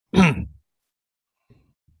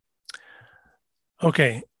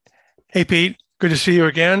Okay. Hey, Pete. Good to see you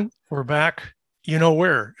again. We're back. You know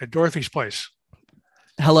where? At Dorothy's place.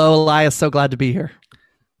 Hello, Elias. So glad to be here.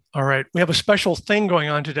 All right. We have a special thing going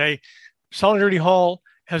on today. Solidarity Hall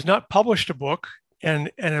has not published a book in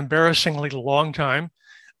an embarrassingly long time,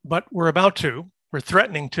 but we're about to. We're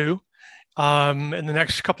threatening to. In the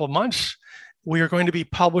next couple of months, we are going to be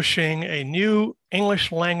publishing a new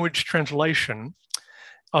English language translation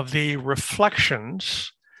of the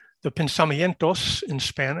reflections, the pensamientos in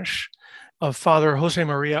Spanish, of Father Jose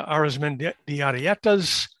Maria Arizmendi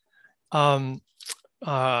Arrieta's um,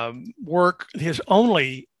 work, his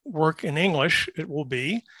only work in English, it will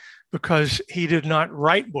be, because he did not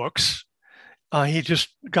write books. He just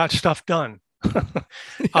got stuff done. um,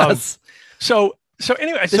 Yes. so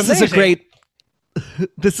anyway, it's This is a amazing. great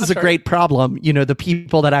this I'm is a sorry. great problem. The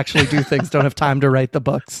people that actually do things don't have time to write the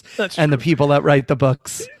books, That's and the true. people that write the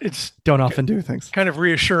books It's don't often do things. kind of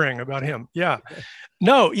reassuring about him. Yeah.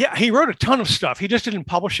 No, yeah, he wrote a ton of stuff. He just didn't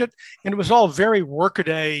publish it. And it was all very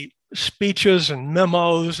workaday speeches and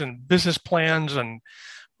memos and business plans. And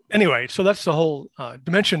anyway, so that's the whole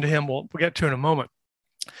dimension to him we'll get to in a moment.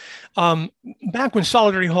 Um, Back when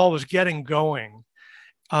Solidarity Hall was getting going,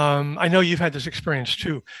 I know you've had this experience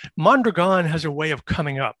too. Mondragon has a way of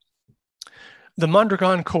coming up. The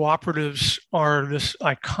Mondragon cooperatives are this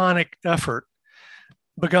iconic effort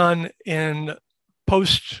begun in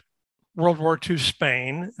post World War II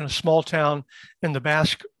Spain in a small town in the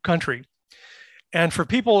Basque country. And for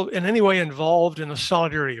people in any way involved in the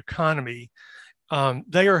solidarity economy,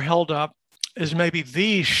 they are held up as maybe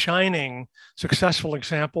the shining successful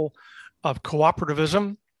example of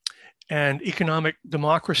cooperativism and economic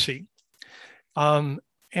democracy. Um,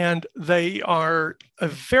 and they are a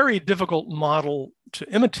very difficult model to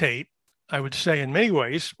imitate, I would say, in many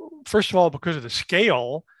ways. First of all, because of the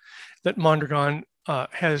scale that Mondragon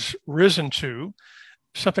has risen to,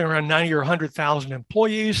 something around 90 or 100,000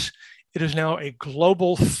 employees. It is now a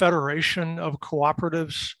global federation of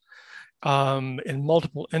cooperatives in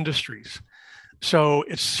multiple industries. So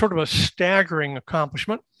it's sort of a staggering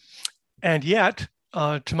accomplishment. And yet,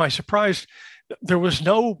 to my surprise, there was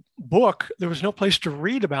no book, there was no place to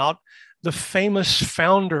read about the famous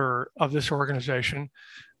founder of this organization,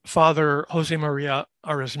 Father Jose Maria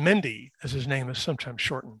Arizmendi, as his name is sometimes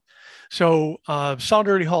shortened. So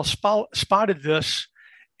Solidarity Hall spotted this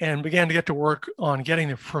and began to get to work on getting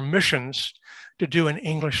the permissions to do an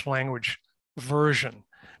English language version,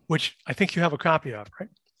 which I think you have a copy of, right?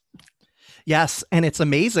 Yes, and it's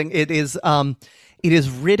amazing. It is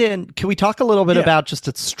written. Can we talk a little bit Yeah, about just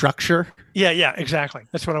its structure? yeah, exactly.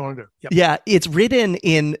 That's what I want to do. Yep. Yeah, it's written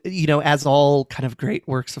in, as all kind of great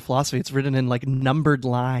works of philosophy, it's written in like numbered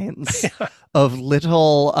lines of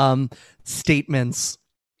little statements,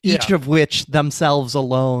 Yeah, each of which themselves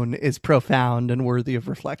alone is profound and worthy of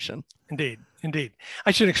reflection. indeed. Indeed.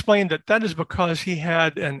 I should explain that that is because he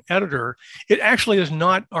had an editor. It actually is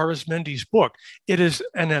not Arizmendi's book. It is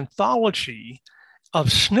an anthology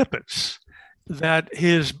of snippets that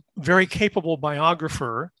his very capable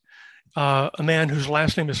biographer, a man whose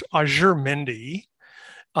last name is Arizmendi,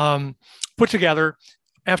 put together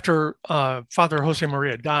after Father Jose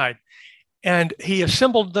Maria died. And he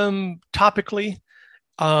assembled them topically.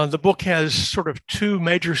 The book has sort of two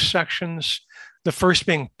major sections, the first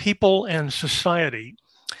being people and society,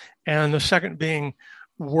 and the second being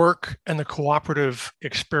work and the cooperative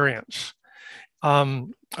experience.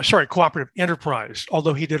 Cooperative enterprise,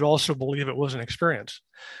 although he did also believe it was an experience.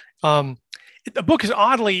 Um, the book is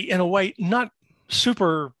oddly, in a way, not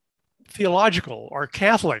super theological or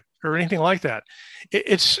Catholic or anything like that.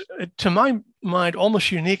 It's, to my mind,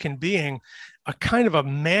 almost unique in being a kind of a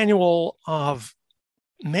manual of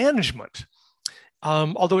management,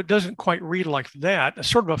 although it doesn't quite read like that, a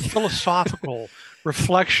sort of a philosophical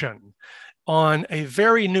reflection on a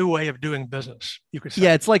very new way of doing business, you could say.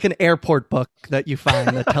 Yeah, it's like an airport book that you find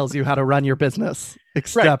that tells you how to run your business, Right.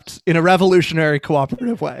 except in a revolutionary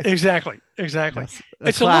cooperative way. Exactly. Yes, a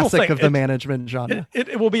It's a little classic thing. of the management genre.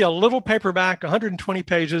 It will be a little paperback, 120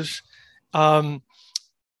 pages. Um,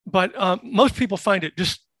 but most people find it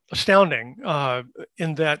just astounding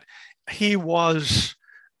in that he was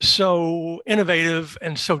so innovative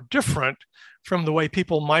and so different from the way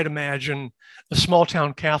people might imagine a small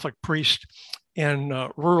town Catholic priest in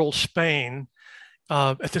rural Spain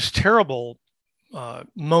at this terrible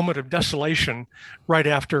moment of desolation right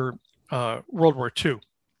after World War II.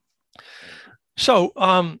 So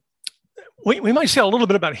we might say a little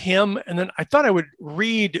bit about him, and then I thought I would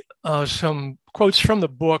read some quotes from the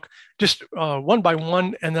book, just one by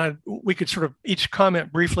one, and then we could sort of each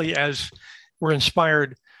comment briefly as we're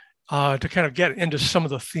inspired to kind of get into some of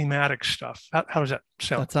the thematic stuff. How does that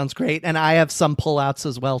sound? That sounds great. And I have some pullouts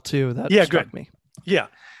as well too that struck me. Yeah.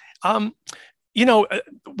 One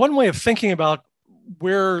way of thinking about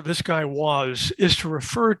where this guy was is to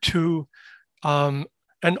refer to an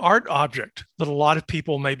art object that a lot of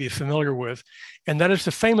people may be familiar with, and that is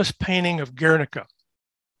the famous painting of Guernica.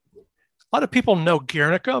 A lot of people know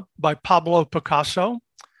Guernica by Pablo Picasso.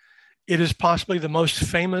 It is possibly the most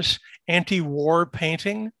famous anti-war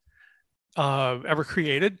painting ever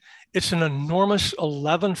created. It's an enormous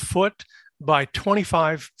 11-foot by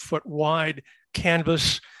 25-foot wide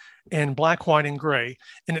canvas in black, white, and gray,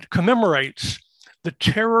 and it commemorates the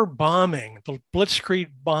terror bombing, the blitzkrieg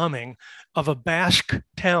bombing of a Basque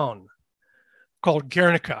town called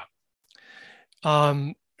Guernica.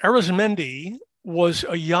 Arizmendi was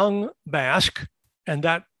a young Basque, and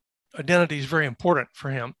that identity is very important for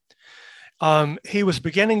him. He was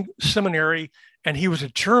beginning seminary, and he was a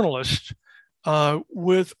journalist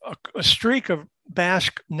with a streak of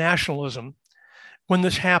Basque nationalism when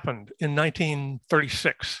this happened in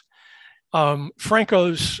 1936.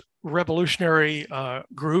 Franco's revolutionary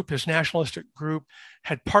group, his nationalistic group,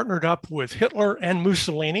 had partnered up with Hitler and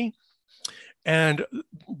Mussolini, and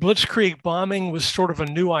blitzkrieg bombing was sort of a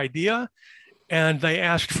new idea. And they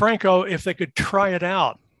asked Franco if they could try it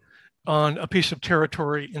out on a piece of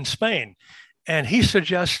territory in Spain. And he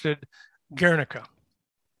suggested Guernica,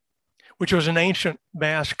 which was an ancient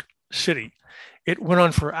Basque city. It went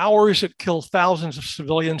on for hours. It killed thousands of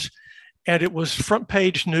civilians. And it was front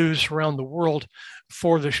page news around the world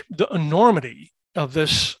for the enormity of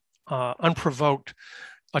this unprovoked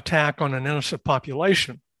attack on an innocent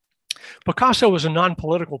population. Picasso was a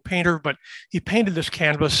non-political painter, but he painted this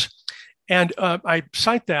canvas. And I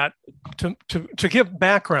cite that to give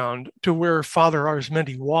background to where Father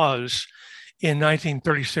Arizmendi was in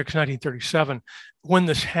 1936, 1937, when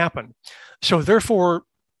this happened. So therefore,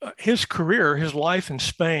 his career, his life in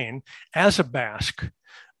Spain as a Basque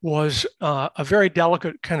was a very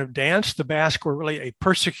delicate kind of dance. The Basque were really a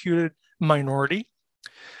persecuted minority.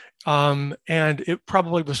 And it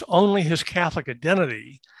probably was only his Catholic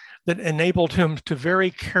identity that enabled him to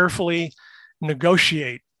very carefully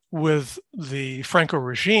negotiate with the Franco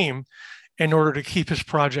regime in order to keep his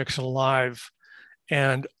projects alive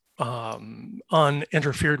and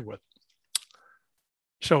uninterfered with.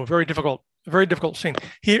 So very difficult scene.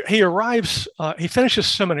 He arrives, he finishes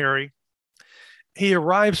seminary. He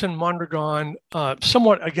arrives in Mondragon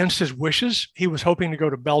somewhat against his wishes. He was hoping to go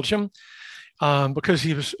to Belgium because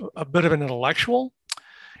he was a bit of an intellectual.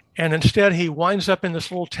 And instead, he winds up in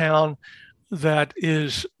this little town that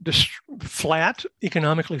is flat,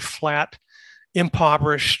 economically flat,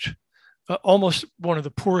 impoverished, almost one of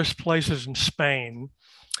the poorest places in Spain.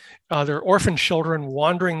 There are orphan children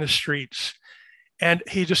wandering the streets. And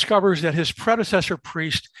he discovers that his predecessor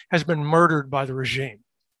priest has been murdered by the regime.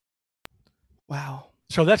 Wow.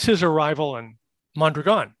 So that's his arrival in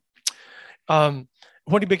Mondragon.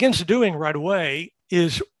 What he begins doing right away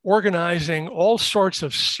is organizing all sorts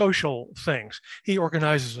of social things. He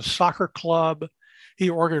organizes a soccer club. He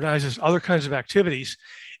organizes other kinds of activities.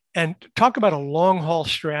 And talk about a long haul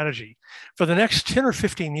strategy. For the next 10 or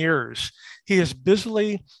 15 years, he is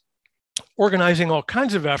busily organizing all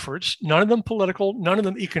kinds of efforts, none of them political, none of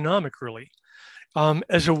them economic, really,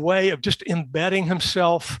 as a way of just embedding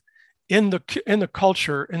himself in the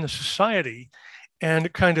culture, in the society,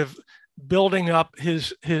 and kind of building up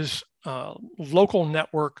his local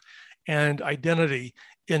network and identity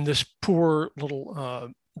in this poor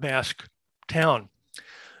little Basque town.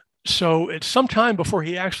 So it's some time before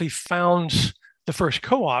he actually founds the first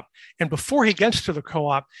co-op, and before he gets to the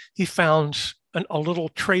co-op, he founds a little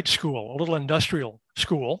trade school, a little industrial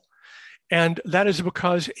school. And that is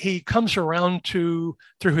because he comes around to,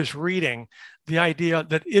 through his reading, the idea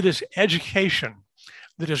that it is education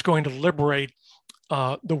that is going to liberate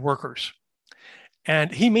the workers.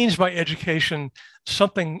 And he means by education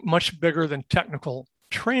something much bigger than technical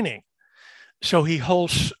training. So he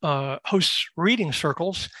hosts reading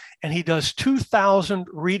circles, and he does 2,000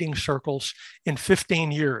 reading circles in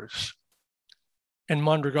 15 years in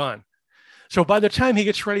Mondragon. So by the time he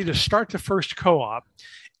gets ready to start the first co-op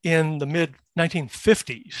in the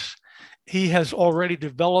mid-1950s, he has already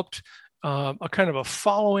developed a kind of a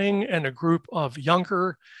following and a group of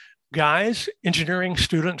younger guys, engineering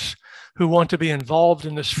students who want to be involved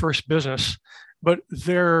in this first business, but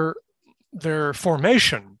their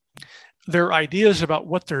formation, their ideas about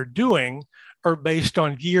what they're doing are based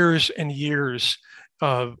on years and years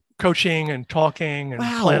of coaching and talking and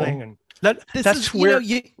planning. And that's where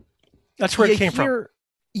it came from.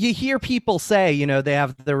 you hear people say, they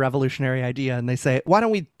have their revolutionary idea and they say, why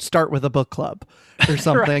don't we start with a book club or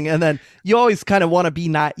something? Right. And then you always kind of want to be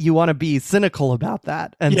you want to be cynical about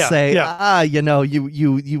that and Yeah, say, yeah,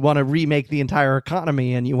 you want to remake the entire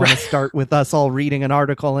economy and you want to right. start with us all reading an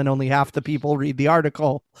article and only half the people read the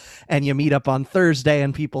article, and you meet up on Thursday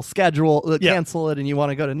and people Yeah, cancel it and you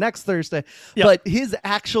want to go to next Thursday. yeah, But his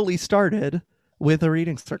actually started with a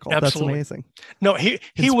reading circle. That's absolutely. amazing. No, he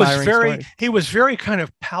was Inspiring very story. he was very kind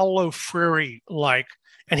of Paulo Freire like,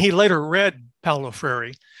 and he later read Paulo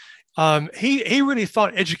Freire. He really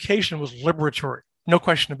thought education was liberatory, no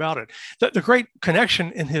question about it. The great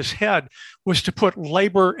connection in his head was to put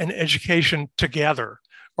labor and education together,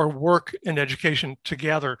 or work and education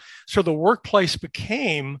together. So the workplace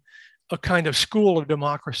became a kind of school of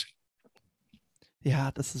democracy.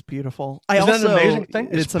 Yeah, this is beautiful. Isn't that an amazing thing?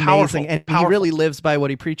 It's Powerful, amazing, and he powerful. really lives by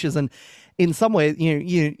what he preaches. And in some ways,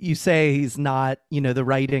 you say he's not, the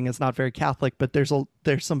writing is not very Catholic, but there's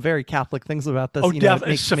some very Catholic things about this. Oh, It it's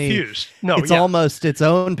makes me, suffused. No, it's yeah, almost its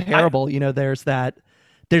own I, parable. There's that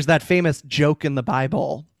famous joke in the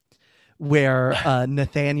Bible where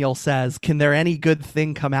Nathaniel says, "Can there any good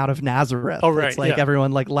thing come out of Nazareth?" oh, right, It's like yeah,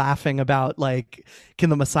 everyone like laughing about like,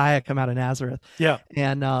 can the Messiah come out of Nazareth? yeah.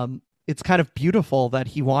 And it's kind of beautiful that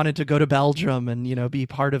he wanted to go to Belgium and be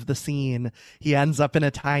part of the scene. He ends up in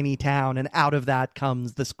a tiny town, and out of that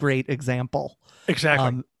comes this great example.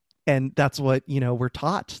 Exactly. And that's what we're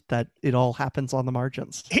taught, that it all happens on the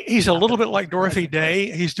margins. He's a little bit Happens like in Dorothy pleasant places.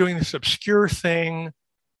 Day. He's doing this obscure thing.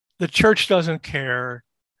 The church doesn't care.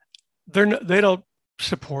 They don't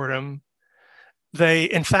support him.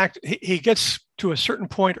 In fact, he gets to a certain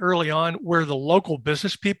point early on where the local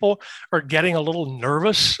business people are getting a little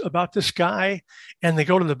nervous about this guy, and they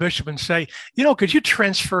go to the bishop and say, could you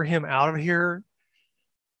transfer him out of here?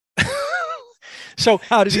 So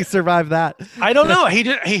How did he survive that? I don't know. He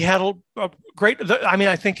had a great. I mean,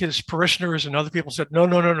 I think his parishioners and other people said, no,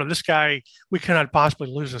 no, no, no. This guy, we cannot possibly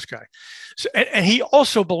lose this guy. So, and he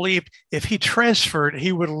also believed if he transferred,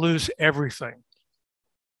 he would lose everything.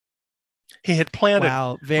 He had planted,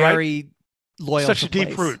 Wow, right, very loyal such to deep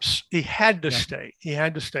place. roots. He had to Yep. stay. He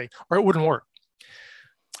had to stay, or it wouldn't work.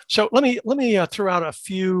 So let me throw out a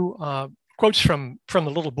few quotes from the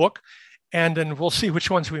little book, and then we'll see which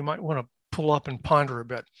ones we might want to pull up and ponder a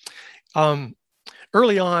bit. Um,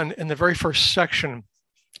 Early on in the very first section,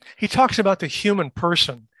 he talks about the human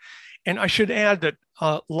person. And I should add that,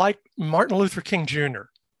 like Martin Luther King Jr.,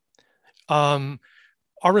 um,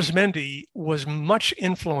 Arizmendi was much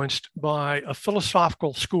influenced by a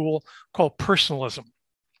philosophical school called personalism.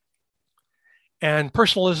 And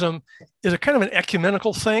personalism is a kind of an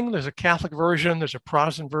ecumenical thing. There's a Catholic version, there's a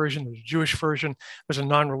Protestant version, there's a Jewish version, there's a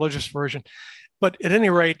non-religious version. But at any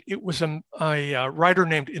rate, it was a writer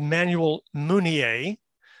named Emmanuel Mounier,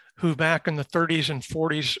 who back in the 30s and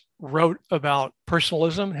 40s wrote about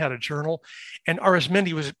personalism, had a journal. And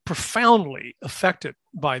Arizmendi was profoundly affected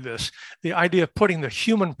by this, the idea of putting the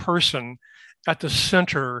human person at the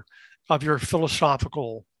center of your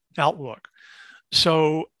philosophical outlook.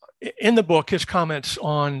 So in the book, his comments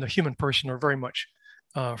on the human person are very much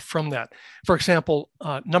from that. For example,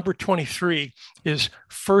 number 23 is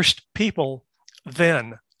first people,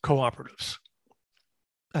 then cooperatives.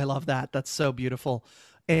 I love that. That's so beautiful.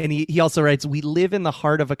 And he also writes, we live in the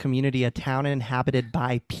heart of a community, a town inhabited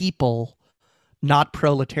by people, not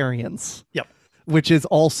proletarians. Yep. Which is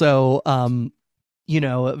also, I'm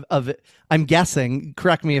guessing,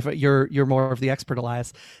 correct me if you're more of the expert,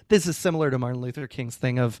 Elias, this is similar to Martin Luther King's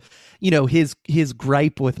thing of, his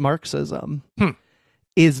gripe with Marxism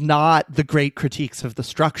is not the great critiques of the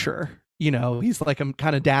structure. He's like, I'm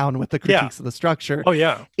kind of down with the critiques of the structure. Oh,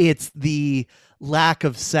 yeah. It's the lack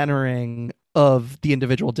of centering of the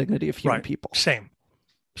individual dignity of human people. Same.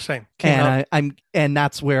 And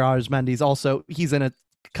that's where Arizmendi's also, he's in a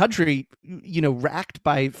country, racked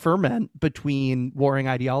by ferment between warring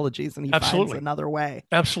ideologies, and he finds another way.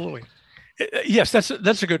 Absolutely. Yes, that's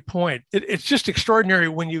a good point. It's just extraordinary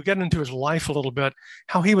when you get into his life a little bit,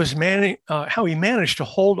 how he managed to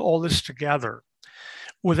hold all this together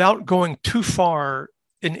without going too far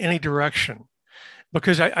in any direction.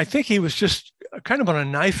 Because I think he was just kind of on a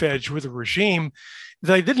knife edge with the regime.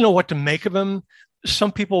 They didn't know what to make of him.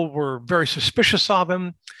 Some people were very suspicious of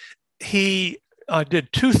him. He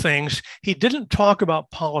did two things. He didn't talk about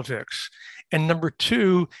politics. And number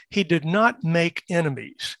two, he did not make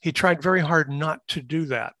enemies. He tried very hard not to do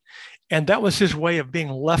that. And that was his way of being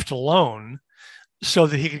left alone so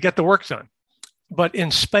that he could get the work done. But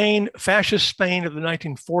in Spain, fascist Spain of the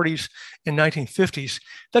 1940s and 1950s,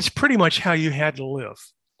 that's pretty much how you had to live,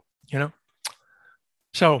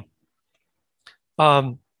 So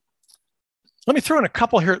Let me throw in a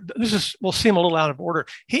couple here. Will seem a little out of order.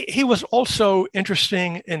 He was also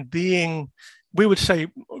interesting in being, we would say,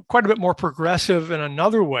 quite a bit more progressive in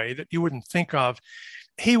another way that you wouldn't think of.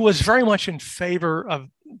 He was very much in favor of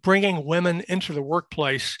bringing women into the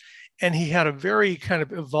workplace, and he had a very kind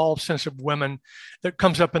of evolved sense of women that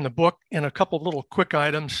comes up in the book in a couple of little quick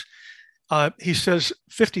items. He says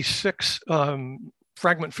 56,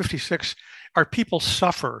 fragment 56, our people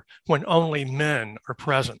suffer when only men are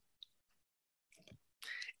present.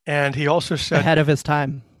 And he also said, ahead of his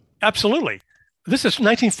time. Absolutely. This is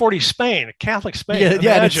 1940 Spain, Catholic Spain.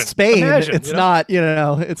 Yeah, it's Spain. It's not,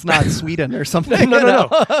 it's not Sweden or something.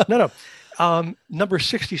 No. Number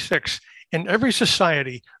 66. In every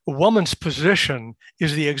society, a woman's position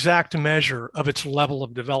is the exact measure of its level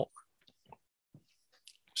of development.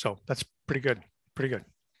 So that's pretty good. Pretty good.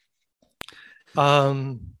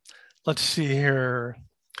 Let's see here.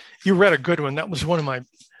 You read a good one. That was one of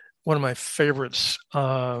my favorites.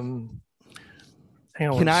 Hang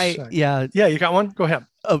on. Can I? Yeah. Yeah, you got one? Go ahead.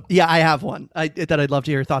 Oh, yeah, I have one that I'd love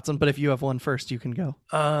to hear your thoughts on. But if you have one first, you can go.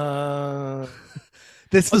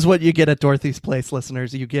 This is what you get at Dorothy's Place,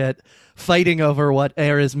 listeners. You get fighting over what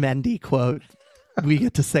Arizmendi quote we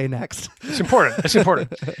get to say next. It's important. It's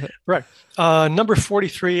important. Right. Number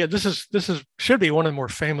 43. This should be one of the more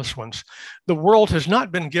famous ones. The world has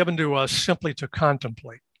not been given to us simply to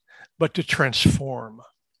contemplate, but to transform.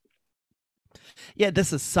 Yeah,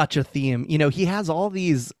 this is such a theme. He has all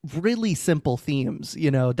these really simple themes,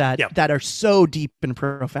 that are so deep and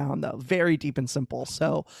profound, though, very deep and simple.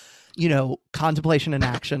 So, contemplation and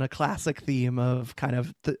action, a classic theme of kind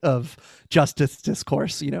of of justice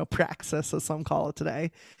discourse, praxis, as some call it today.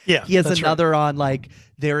 Yeah, he has another on like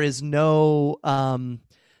there is no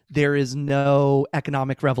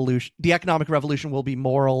economic revolution. The economic revolution will be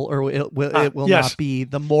moral, or it will not be.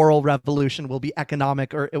 The moral revolution will be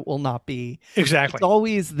economic, or it will not be. Exactly. It's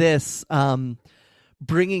always this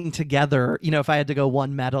bringing together. If I had to go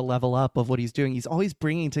one meta level up of what he's doing, he's always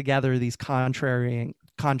bringing together these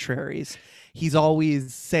contraries. He's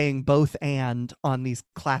always saying both and on these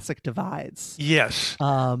classic divides. Yes.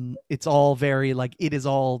 It's all very like it is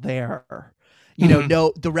all there.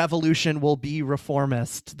 No, the revolution will be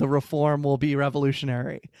reformist. The reform will be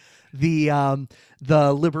revolutionary. The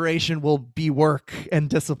liberation will be work and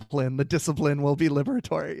discipline. The discipline will be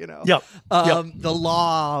liberatory. Yep. The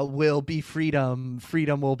law will be freedom.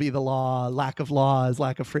 Freedom will be the law. Lack of law is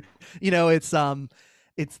lack of freedom.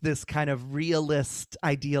 It's this kind of realist,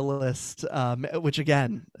 idealist, which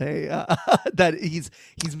again, that he's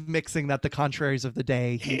mixing that the contraries of the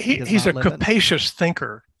day. He's a capacious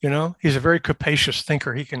thinker. He's a very capacious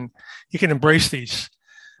thinker. He can embrace these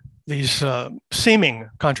seeming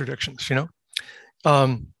contradictions.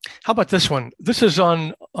 How about this one? This is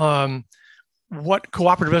on what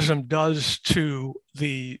cooperativism does to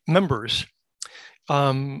the members,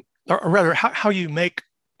 or rather, how you make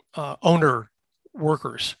owner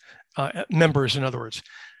workers, members, in other words.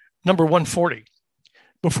 Number 140.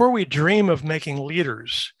 Before we dream of making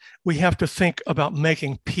leaders, we have to think about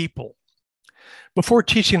making people. Before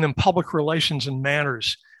teaching them public relations and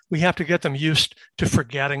manners, we have to get them used to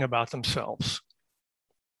forgetting about themselves.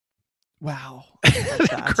 Wow.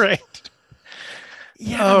 Great.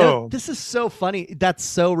 Yeah, this is so funny. That's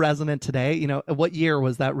so resonant today. What year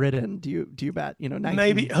was that written? Do you bet? 19...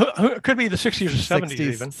 Maybe it could be the 60s or 70s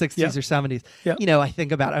even. 60s or 70s. Yeah. I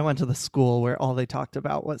think about. I went to the school where all they talked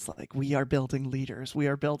about was like, we are building leaders. We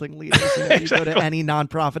are building leaders. Exactly. You go to any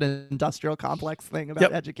nonprofit industrial complex thing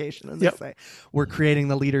about education, and they say we're creating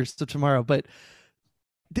the leaders of tomorrow. But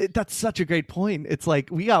that's such a great point. It's like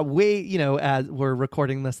we got way, as we're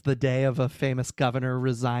recording this the day of a famous governor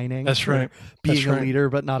resigning. That's right. Being a leader,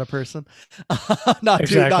 but not a person. Not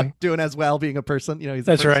doing as well being a person. He's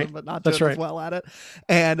a person, but not doing as well at it.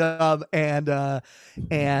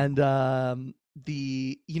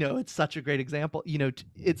 It's such a great example.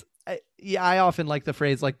 I often like the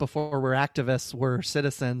phrase, like, before we're activists, we're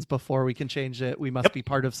citizens. Before we can change it, we must be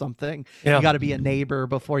part of something. You got to be a neighbor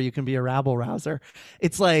before you can be a rabble rouser.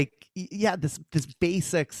 It's like, this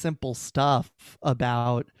basic, simple stuff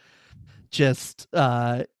about just,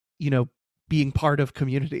 being part of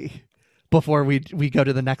community before we go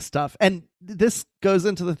to the next stuff. And this goes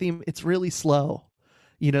into the theme. It's really slow.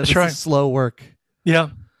 This is slow work. Yeah.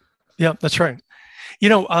 Yeah, that's right.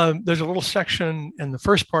 There's a little section in the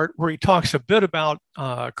first part where he talks a bit about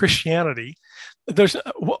Christianity. There's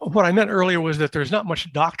what I meant earlier was that there's not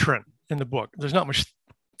much doctrine in the book. There's not much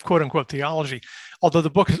quote unquote theology, although the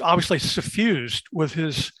book is obviously suffused with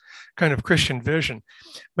his kind of Christian vision.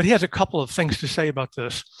 But he has a couple of things to say about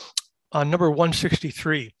this. Number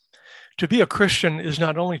 163, to be a Christian is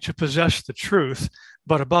not only to possess the truth,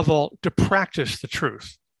 but above all, to practice the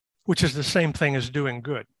truth, which is the same thing as doing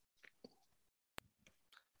good.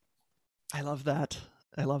 I love that.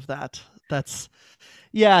 I love that. That's,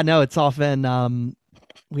 yeah, no, it's often,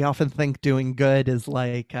 we often think doing good is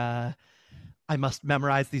like, I must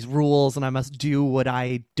memorize these rules and I must do what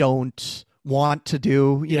I don't want to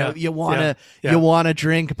do. You know, you want to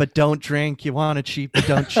drink, but don't drink. You want to cheat, but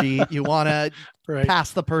don't cheat. You want to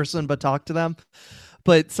pass the person, but talk to them.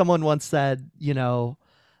 But someone once said, you know,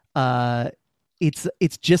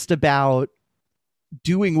 it's just about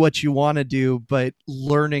doing what you want to do, but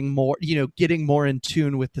learning more, you know, getting more in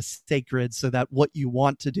tune with the sacred so that what you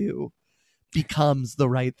want to do becomes the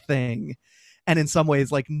right thing. And in some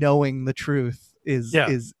ways, like, knowing the truth is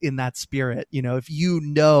in that spirit. You know, if you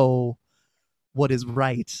know what is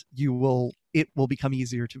right, it will become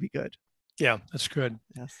easier to be good. Yeah, that's good.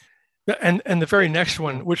 Yes. And the very next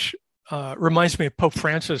one, which reminds me of Pope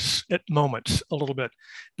Francis at moments a little bit,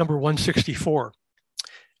 number 164.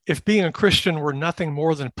 If being a Christian were nothing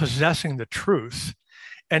more than possessing the truth,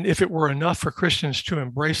 and if it were enough for Christians to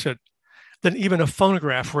embrace it, then even a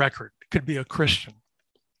phonograph record could be a Christian.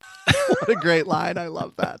 What a great line. I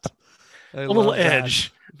love that. A little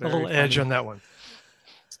edge on that one.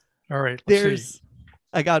 All right.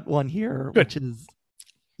 I got one here, Good. Which is,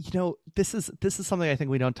 you know, this is something I think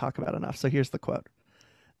we don't talk about enough. So here's the quote.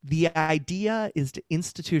 The idea is to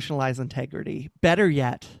institutionalize integrity. Better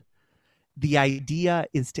yet, the idea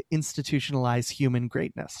is to institutionalize human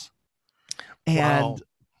greatness. And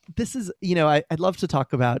this is, you know, I'd love to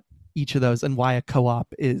talk about each of those and why a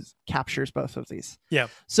co-op captures both of these. Yeah.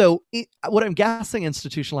 So what I'm guessing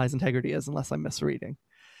institutionalized integrity is, unless I'm misreading,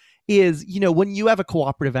 is, you know, when you have a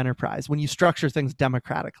cooperative enterprise, when you structure things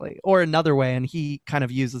democratically, or another way, and he kind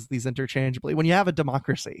of uses these interchangeably, when you have a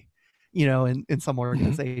democracy, you know, in some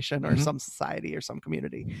organization or some society or some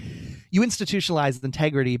community, you institutionalize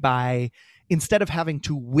integrity by, instead of having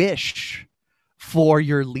to wish for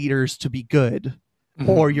your leaders to be good,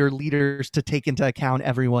 or your leaders to take into account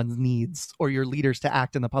everyone's needs, or your leaders to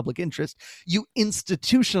act in the public interest, you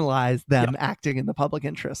institutionalize them acting in the public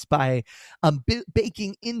interest by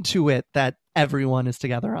baking into it that everyone is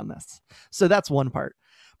together on this. So that's one part.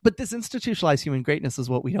 But this institutionalized human greatness is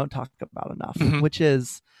what we don't talk about enough, which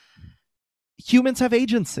is humans have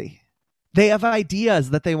agency. They have ideas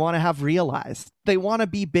that they want to have realized. They want to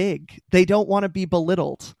be big. They don't want to be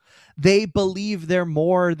belittled. They believe they're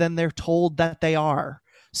more than they're told that they are.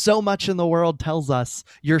 So much in the world tells us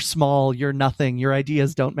you're small, you're nothing, your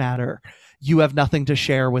ideas don't matter. You have nothing to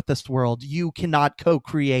share with this world. You cannot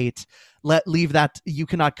co-create. You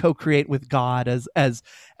cannot co-create with God, as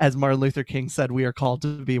Martin Luther King said we're called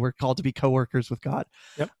to be. We're called to be co-workers with God.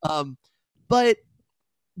 Yep. But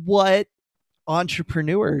what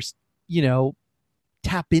entrepreneurs, you know,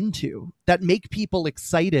 tap into that make people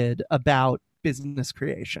excited about business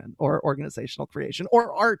creation or organizational creation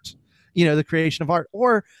or art, you know, the creation of art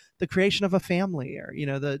or the creation of a family, or, you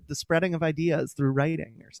know, the spreading of ideas through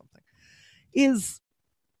writing or something, is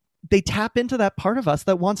they tap into that part of us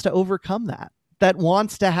that wants to overcome that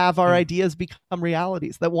wants to have our ideas become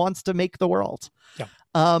realities, that wants to make the world.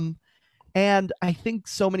 And I think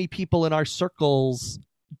so many people in our circles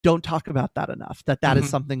don't talk about that enough, that is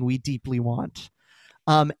something we deeply want.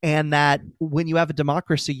 And that when you have a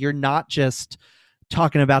democracy, you're not just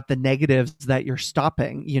talking about the negatives that you're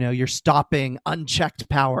stopping. You know, you're stopping unchecked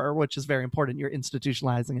power, which is very important. You're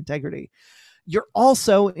institutionalizing integrity. You're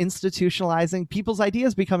also institutionalizing people's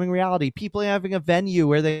ideas becoming reality, people having a venue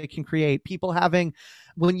where they can create, people having,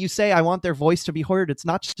 when you say, I want their voice to be heard, it's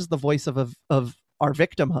not just the voice of our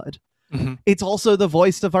victimhood. It's also the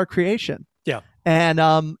voice of our creation. Yeah. And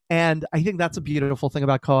I think that's a beautiful thing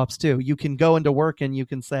about co-ops too. You can go into work and you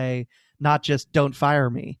can say, not just don't fire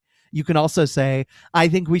me. You can also say, I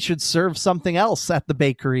think we should serve something else at the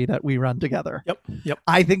bakery that we run together. Yep.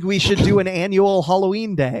 I think we should do an annual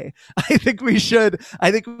Halloween day. I think we should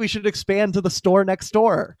expand to the store next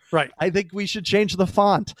door. Right. I think we should change the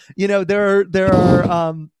font. You know, there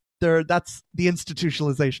are that's the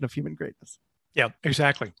institutionalization of human greatness. Yeah,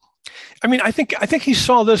 exactly. I mean, I think he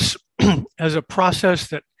saw this as a process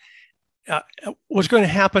that was going to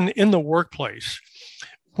happen in the workplace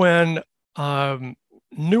when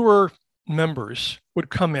newer members would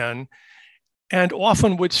come in and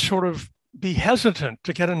often would sort of be hesitant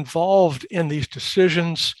to get involved in these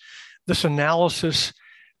decisions, this analysis.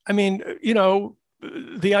 I mean, you know,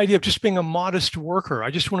 the idea of just being a modest worker.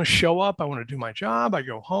 I just want to show up. I want to do my job. I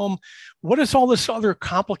go home. What is all this other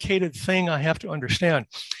complicated thing I have to understand?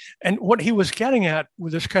 And what he was getting at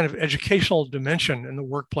with this kind of educational dimension in the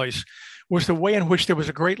workplace was the way in which there was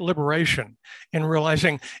a great liberation in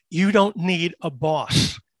realizing you don't need a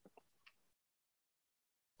boss.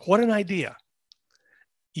 What an idea.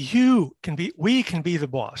 We can be the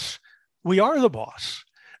boss. We are the boss.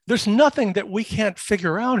 There's nothing that we can't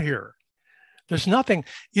figure out here. There's nothing,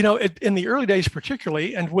 in the early days,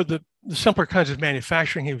 particularly, and with the simpler kinds of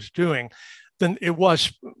manufacturing he was doing, then it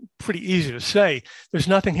was pretty easy to say, there's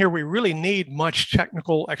nothing here we really need much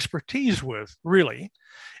technical expertise with, really.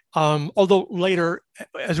 Although later,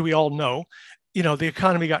 as we all know, the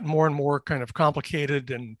economy got more and more kind of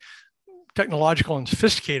complicated and technological and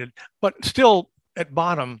sophisticated, but still at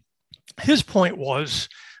bottom, his point was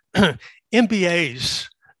MBAs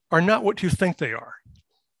are not what you think they are,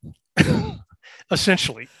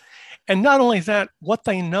 essentially. And not only that, what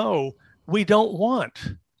they know, we don't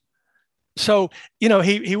want. So,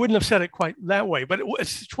 he wouldn't have said it quite that way, but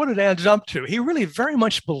it's what it adds up to. He really very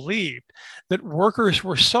much believed that workers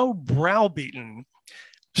were so browbeaten,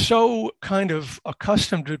 so kind of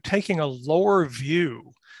accustomed to taking a lower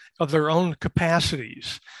view of their own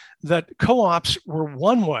capacities, that co-ops were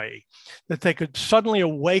one way that they could suddenly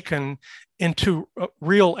awaken into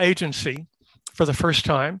real agency for the first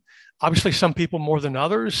time. Obviously, some people more than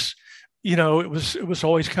others. It was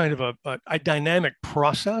always kind of a dynamic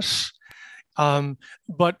process.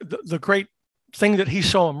 But the great thing that he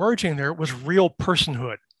saw emerging there was real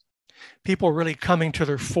personhood. People really coming to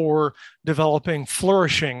their fore, developing,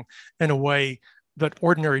 flourishing in a way that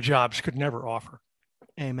ordinary jobs could never offer.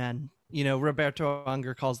 Amen. Roberto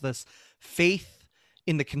Unger calls this faith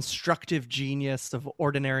in the constructive genius of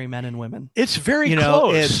ordinary men and women. It's very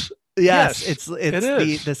close. It's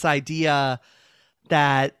this idea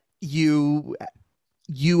that you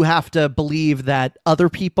have to believe that other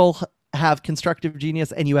people have constructive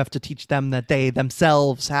genius, and you have to teach them that they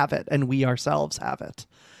themselves have it, and we ourselves have it.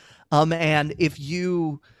 And if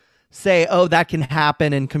you say, "Oh, that can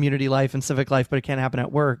happen in community life and civic life, but it can't happen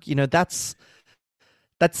at work,"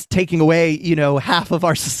 that's taking away, half of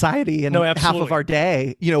our society and half of our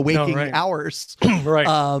day, waking hours. Right.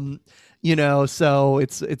 So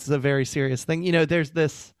it's a very serious thing. There's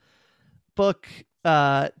this book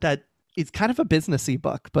that it's kind of a businessy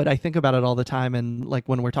book, but I think about it all the time. And like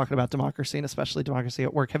when we're talking about democracy, and especially democracy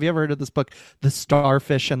at work, have you ever heard of this book, The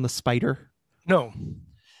Starfish and the Spider? No.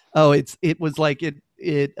 Oh, I think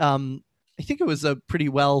it was a pretty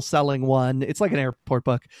well-selling one. It's like an airport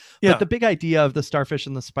book. Yeah. But the big idea of The Starfish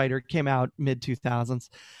and the Spider came out mid-2000s,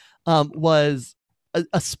 was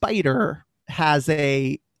a spider has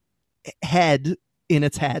a head in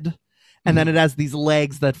its head, and then it has these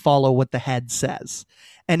legs that follow what the head says.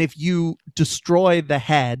 And if you destroy the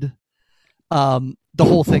head, the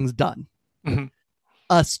whole thing's done. Mm-hmm.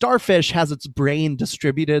 A starfish has its brain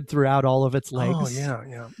distributed throughout all of its legs. Oh,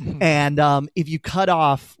 yeah. Mm-hmm. And if you cut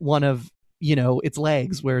off one of its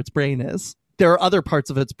legs where its brain is, there are other parts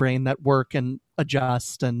of its brain that work and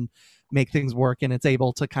adjust and make things work, and it's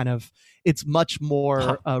able to it's much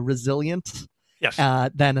more resilient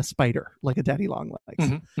than a spider, like a daddy long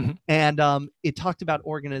legs. Mm-hmm, mm-hmm. And it talked about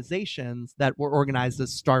organizations that were organized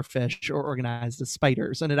as starfish or organized as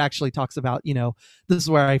spiders. And it actually talks about, this is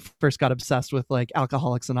where I first got obsessed with like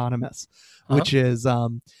Alcoholics Anonymous, which is, a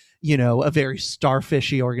very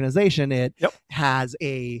starfishy organization. It has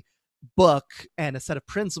a book and a set of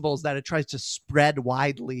principles that it tries to spread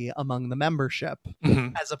widely among the membership,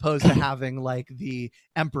 as opposed to having like the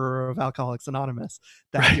emperor of Alcoholics Anonymous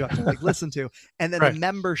that you have to like listen to. And then the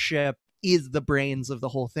membership is the brains of the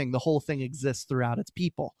whole thing. The whole thing exists throughout its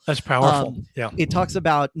people. That's powerful. It talks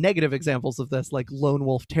about negative examples of this, like lone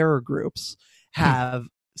wolf terror groups have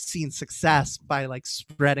seen success by like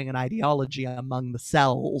spreading an ideology among the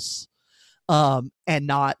cells. And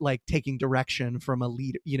not like taking direction from a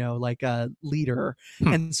leader, like a leader.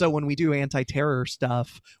 And so when we do anti-terror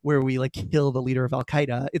stuff where we like kill the leader of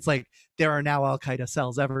Al-Qaeda, it's like there are now Al-Qaeda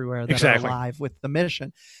cells everywhere that are alive with the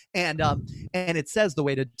mission. And it says the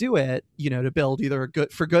way to do it, to build either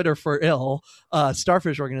for good or for ill,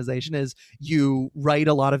 starfish organization is you write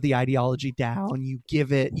a lot of the ideology down,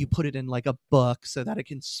 you put it in like a book so that it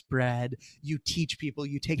can spread, you teach people,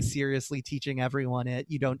 you take seriously teaching everyone it,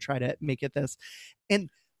 you don't try to make it this. And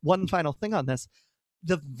one final thing on this,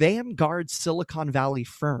 the vanguard Silicon Valley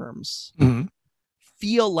firms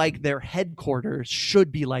feel like their headquarters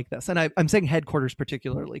should be like this. And I'm saying headquarters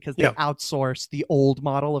particularly because they outsource the old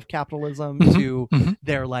model of capitalism to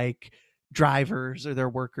their like drivers or their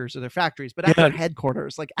workers or their factories. But at their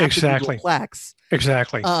headquarters, like at the Google Plex,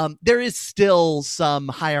 there is still some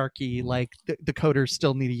hierarchy, like the coders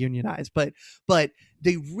still need to unionize, but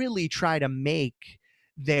they really try to make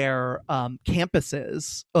their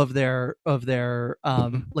campuses of their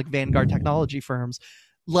like vanguard technology firms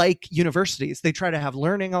like universities. They try to have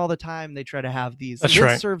learning all the time. They try to have these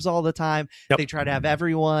listservs all the time. Yep. They try to have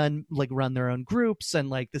everyone like run their own groups, and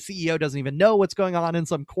like the CEO doesn't even know what's going on in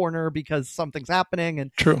some corner because something's happening.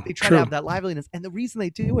 And they try to have that liveliness. And the reason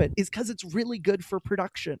they do it is because it's really good for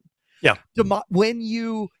production. Yeah. When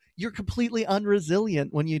you're completely unresilient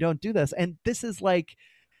when you don't do this. And this is like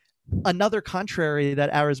another contrary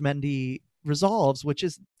that Arizmendi resolves, which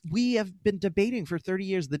is we have been debating for 30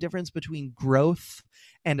 years the difference between growth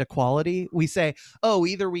and equality. We say, oh,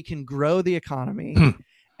 either we can grow the economy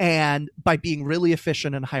and by being really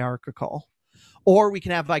efficient and hierarchical, or we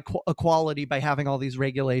can have equality by having all these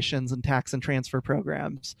regulations and tax and transfer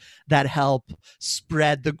programs that help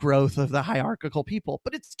spread the growth of the hierarchical people.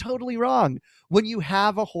 But it's totally wrong. When you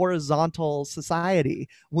have a horizontal society,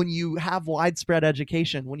 when you have widespread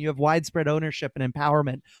education, when you have widespread ownership and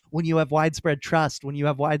empowerment, when you have widespread trust, when you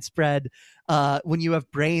have widespread, when you have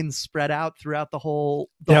brains spread out throughout the whole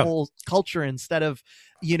culture, instead of,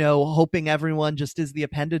 hoping everyone just is the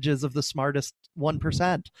appendages of the smartest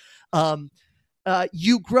 1%.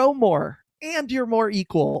 You grow more and you're more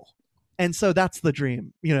equal. And so that's the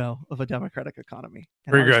dream, of a democratic economy.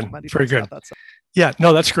 And very good. Very good. Yeah,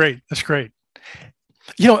 no, that's great. That's great.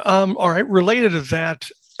 All right. Related to that,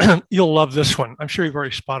 you'll love this one. I'm sure you've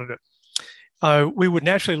already spotted it. We would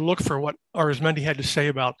naturally look for what Arizmendi had to say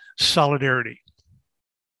about solidarity.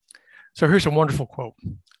 So here's a wonderful quote.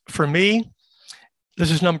 For me, this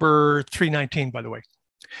is number 319, by the way.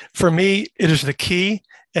 For me, it is the key,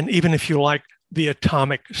 and even if you like, the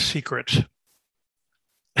atomic secret.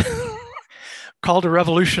 Called to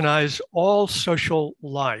revolutionize all social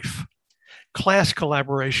life, class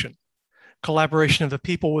collaboration, collaboration of the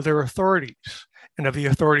people with their authorities and of the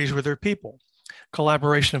authorities with their people,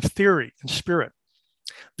 collaboration of theory and spirit.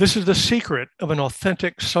 This is the secret of an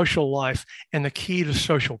authentic social life and the key to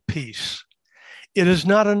social peace. It is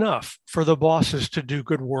not enough for the bosses to do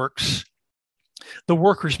good works. The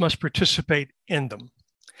workers must participate in them.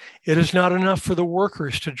 It is not enough for the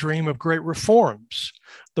workers to dream of great reforms.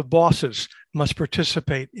 The bosses must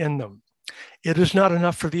participate in them. It is not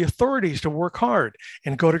enough for the authorities to work hard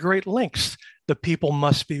and go to great lengths. The people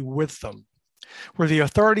must be with them. Where the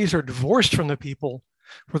authorities are divorced from the people,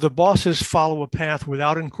 where the bosses follow a path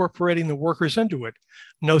without incorporating the workers into it,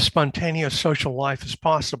 no spontaneous social life is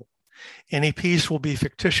possible. Any peace will be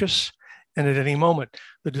fictitious, and at any moment,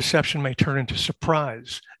 the deception may turn into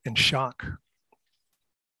surprise and shock.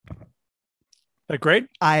 That great?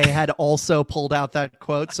 I had also pulled out that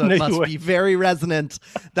quote, so it must be very resonant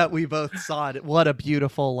that we both saw it. What a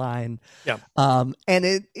beautiful line. Yeah.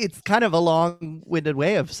 And it's kind of a long-winded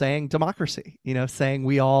way of saying democracy, saying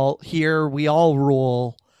we all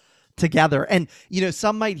rule together. And,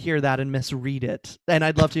 some might hear that and misread it. And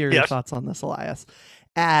I'd love to hear your thoughts on this, Elias,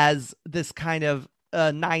 as this kind of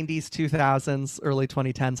 90s, 2000s, early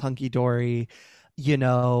 2010s hunky-dory,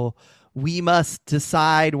 we must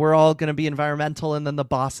decide we're all going to be environmental, and then the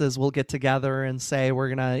bosses will get together and say we're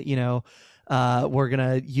going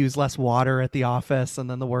to use less water at the office, and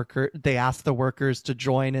then they ask the workers to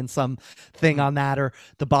join in some thing on that, or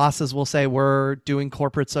the bosses will say we're doing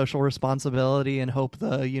corporate social responsibility and hope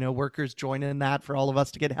the workers join in that for all of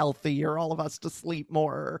us to get healthy, or all of us to sleep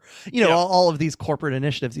more, all of these corporate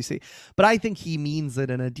initiatives you see. But I think he means it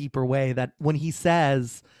in a deeper way, that when he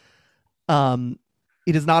says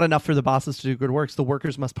it is not enough for the bosses to do good works, the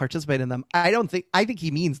workers must participate in them. I think he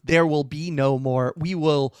means there will be no more. We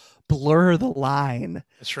will blur the line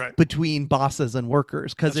between bosses and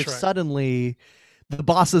workers. Because if suddenly the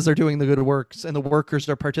bosses are doing the good works and the workers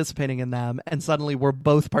are participating in them, and suddenly we're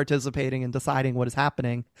both participating and deciding what is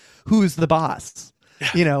happening, who's the boss,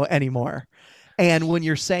 anymore? And when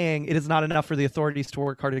you're saying it is not enough for the authorities to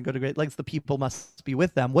work hard and go to great lengths, the people must be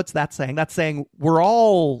with them. What's that saying? That's saying we're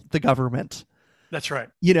all the government. That's right.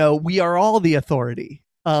 We are all the authority.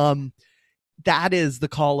 That is the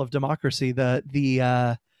call of democracy.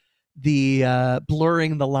 The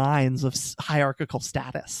blurring the lines of hierarchical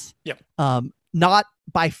status. Yep. Not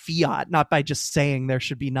by fiat, not by just saying there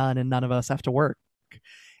should be none and none of us have to work.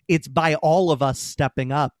 It's by all of us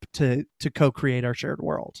stepping up to co-create our shared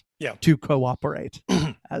world. Yeah. To cooperate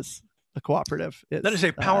as a cooperative. That is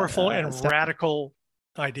a powerful and radical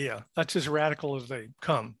idea. That's as radical as they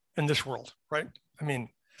come in this world, right? I mean,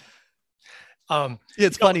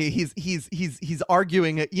 it's funny. He's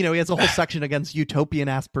arguing. He has a whole section against utopian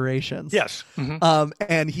aspirations. Yes, mm-hmm.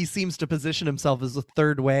 And he seems to position himself as the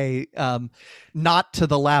third way, not to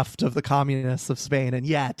the left of the communists of Spain, and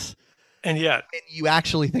yet, you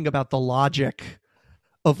actually think about the logic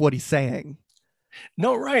of what he's saying.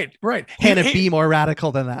 No, right, right. Can it be more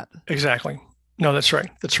radical than that? Exactly. No, that's right.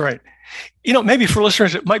 That's right. Maybe for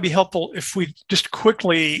listeners, it might be helpful if we just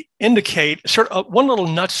quickly indicate sort of one little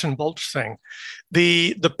nuts and bolts thing.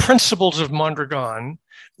 The principles of Mondragon,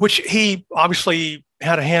 which he obviously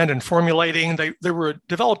had a hand in formulating, they were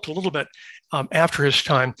developed a little bit after his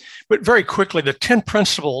time, but very quickly, the 10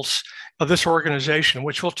 principles of this organization,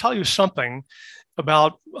 which will tell you something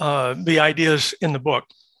about the ideas in the book,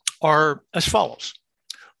 are as follows.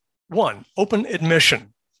 1, open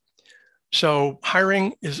admission. So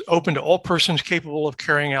hiring is open to all persons capable of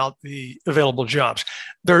carrying out the available jobs.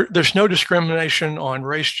 There's no discrimination on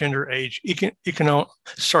race, gender, age,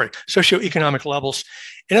 socioeconomic levels.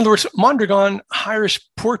 In other words, Mondragon hires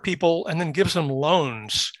poor people and then gives them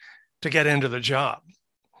loans to get into the job.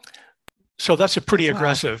 So that's a pretty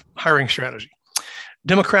aggressive hiring strategy.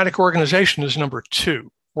 Democratic organization is number 2.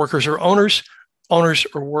 Workers are owners, owners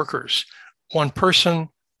are workers. One person,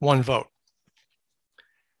 one vote.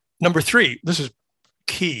 Number 3, this is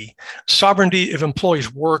key, sovereignty of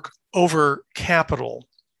employees' work over capital.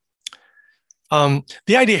 The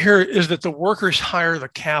idea here is that the workers hire the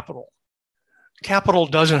capital. Capital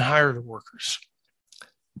doesn't hire the workers.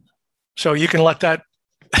 So you can let that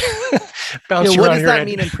bounce around. What does that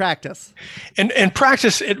mean in practice? In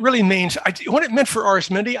practice, it really means, what it meant for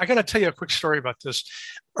Arizmendi, I got to tell you a quick story about this.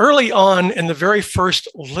 Early on in the very first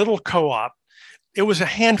little co-op, it was a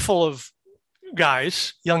handful of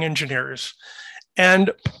guys, young engineers. And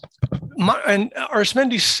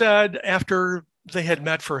Arizmendi said, after they had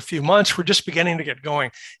met for a few months, we're just beginning to get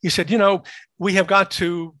going. He said, we have got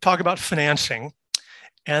to talk about financing.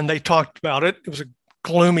 And they talked about it. It was a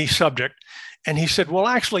gloomy subject. And he said, well,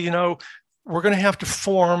 actually, we're going to have to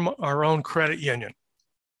form our own credit union.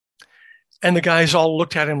 And the guys all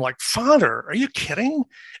looked at him like, Father, are you kidding?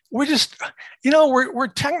 We're just, we're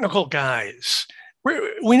technical guys.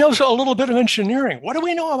 We know a little bit of engineering. What do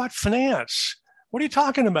we know about finance? What are you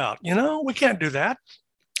talking about? We can't do that.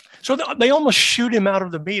 So they almost shoot him out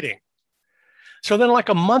of the meeting. So then like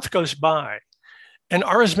a month goes by and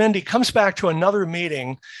Arizmendi comes back to another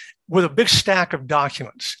meeting with a big stack of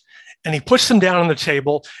documents. And he puts them down on the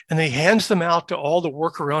table and he hands them out to all the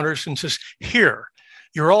worker owners and says, here,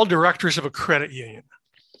 you're all directors of a credit union.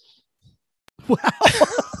 Wow.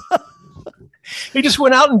 He just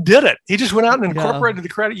went out and did it. He just went out and incorporated the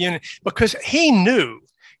credit union because he knew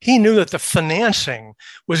that the financing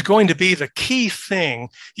was going to be the key thing.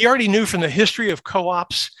 He already knew from the history of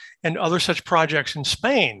co-ops and other such projects in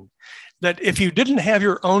Spain that if you didn't have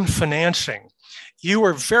your own financing, you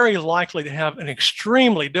were very likely to have an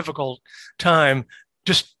extremely difficult time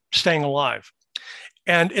just staying alive.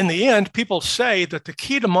 And in the end, people say that the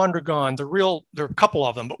key to Mondragon, there are a couple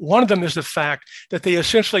of them, but one of them is the fact that they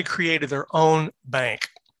essentially created their own bank.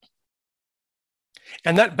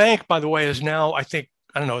 And that bank, by the way, is now, I think,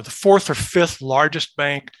 the 4th or 5th largest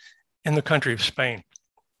bank in the country of Spain.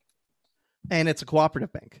 And it's a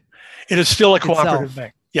cooperative bank. It is still a cooperative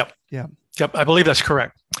bank. Yep. Yeah. Yep. I believe that's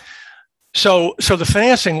correct. So the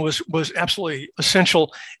financing was absolutely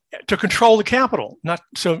essential to control the capital, not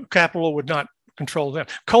so capital would not control them.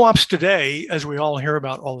 Co-ops today, as we all hear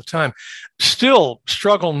about all the time, still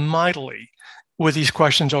struggle mightily with these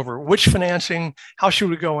questions over which financing, how should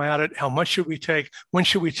we go at it, how much should we take, when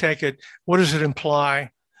should we take it, what does it imply,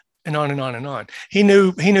 and on and on and on. He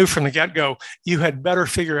knew from the get-go you had better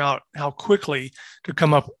figure out how quickly to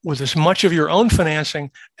come up with as much of your own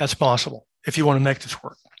financing as possible if you want to make this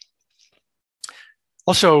work.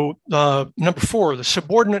 Also, number 4, the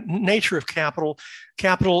subordinate nature of capital.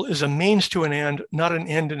 Capital is a means to an end, not an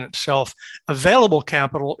end in itself. Available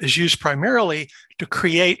capital is used primarily to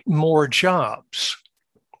create more jobs.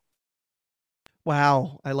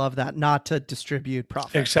 Wow, I love that. Not to distribute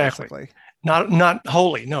profit. Exactly. Basically. Not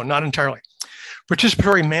wholly. No, not entirely.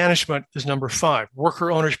 Participatory management is number 5.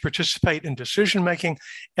 Worker owners participate in decision-making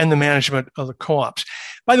and the management of the co-ops.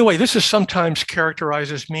 By the way, this is sometimes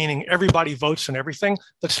characterized as meaning everybody votes on everything.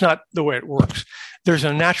 That's not the way it works. There's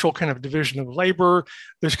a natural kind of division of labor.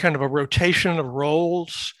 There's kind of a rotation of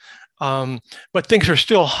roles, but things are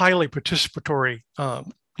still highly participatory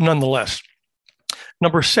nonetheless.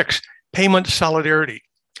 Number 6, payment solidarity.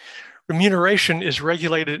 Remuneration is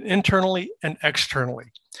regulated internally and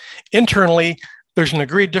externally. Internally, there's an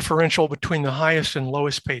agreed differential between the highest and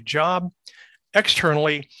lowest paid job.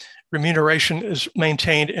 Externally, remuneration is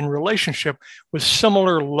maintained in relationship with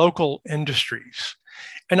similar local industries.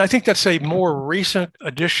 And I think that's a more recent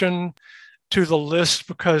addition to the list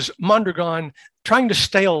because Mondragon, trying to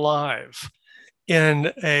stay alive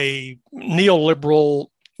in a neoliberal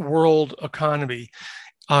world economy,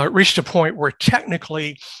 reached a point where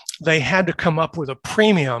technically they had to come up with a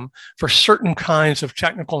premium for certain kinds of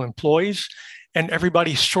technical employees, and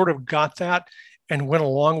everybody sort of got that and went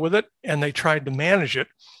along with it, and they tried to manage it.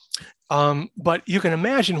 But you can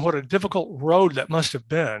imagine what a difficult road that must have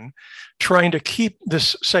been, trying to keep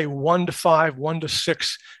this, say, 1-to-5,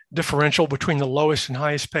 1-to-6 differential between the lowest and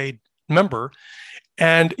highest paid member,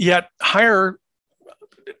 and yet hire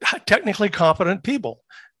technically competent people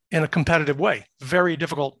in a competitive way. Very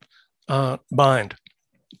difficult bind.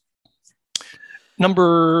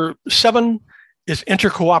 Number 7 is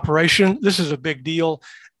intercooperation. This is a big deal.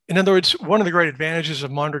 In other words, one of the great advantages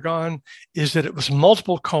of Mondragon is that it was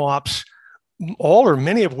multiple co-ops, all or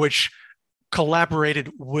many of which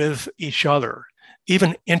collaborated with each other,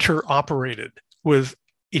 even interoperated with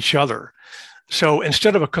each other. So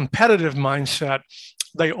instead of a competitive mindset,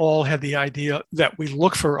 they all had the idea that we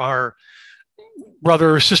look for our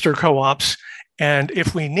brother or sister co-ops, and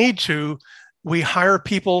if we need to, we hire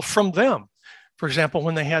people from them. For example,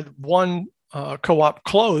 when they had one co-op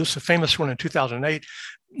close, a famous one in 2008,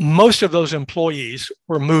 most of those employees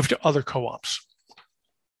were moved to other co-ops.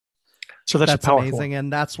 So that's amazing.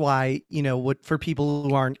 And that's why, for people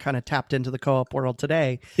who aren't kind of tapped into the co-op world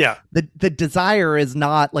today, the desire is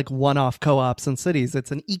not like one-off co-ops in cities.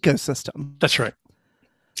 It's an ecosystem. That's right.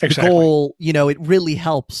 Exactly. The goal, it really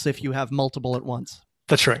helps if you have multiple at once.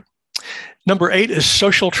 That's right. Number 8 is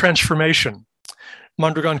social transformation.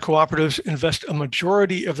 Mondragon cooperatives invest a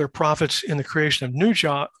majority of their profits in the creation of new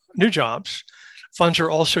jobs. Funds are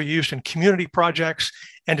also used in community projects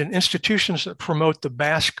and in institutions that promote the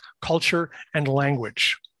Basque culture and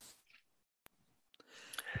language.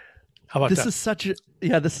 How about that?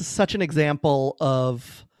 This is such an example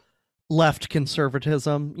of left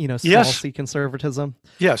conservatism, small c conservatism.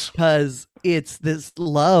 Yes. Because it's this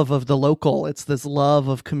love of the local, it's this love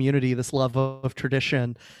of community, this love of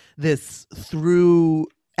tradition, this through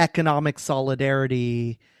economic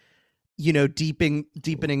solidarity,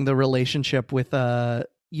 deepening the relationship with a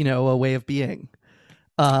way of being,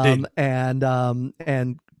 and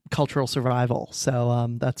cultural survival. So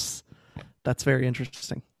that's very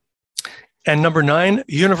interesting. And number 9,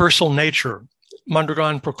 universal nature.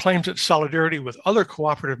 Mondragon proclaims its solidarity with other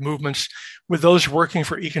cooperative movements, with those working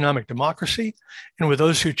for economic democracy, and with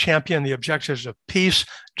those who champion the objectives of peace,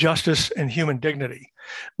 justice, and human dignity.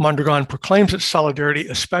 Mondragon proclaims its solidarity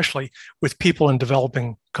especially with people in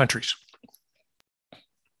developing countries.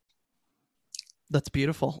 That's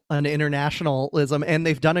beautiful. And internationalism, and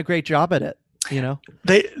they've done a great job at it.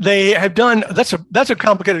 They have done. That's a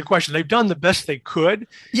complicated question. They've done the best they could.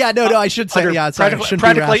 Yeah, no, I should say,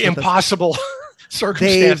 practically impossible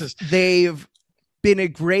circumstances. They've been a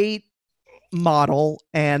great model,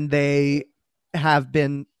 and they have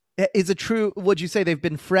been. Is it true? Would you say they've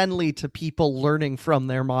been friendly to people learning from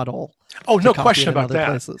their model? Oh, no question about that.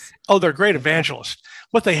 Places? Oh, they're great evangelists.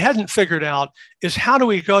 What they hadn't figured out is how do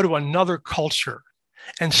we go to another culture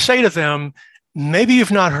and say to them, maybe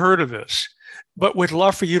you've not heard of this, but we'd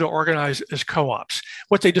love for you to organize as co-ops.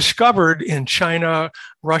 What they discovered in China,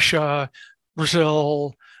 Russia,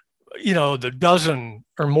 Brazil, the dozen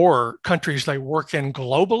or more countries they work in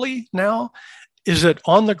globally now, is that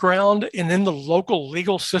on the ground and in the local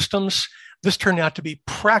legal systems, this turned out to be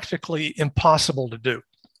practically impossible to do.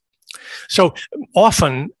 So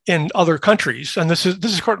often in other countries, and this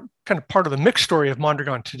is kind of part of the mixed story of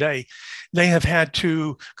Mondragon today, they have had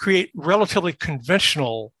to create relatively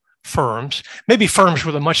conventional firms, maybe firms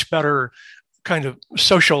with a much better kind of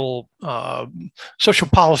social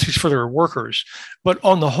policies for their workers. But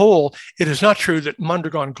on the whole, it is not true that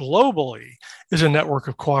Mondragon globally is a network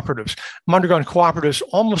of cooperatives. Mondragon cooperatives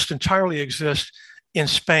almost entirely exist in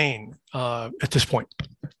Spain at this point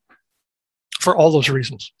for all those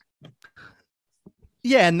reasons.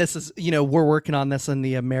 Yeah, and this is, we're working on this in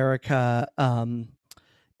the American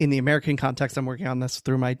context. I'm working on this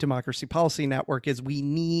through my democracy policy network. Is we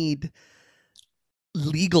need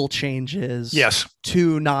legal changes,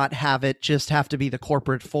 to not have it just have to be the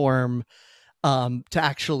corporate form, to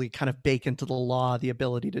actually kind of bake into the law the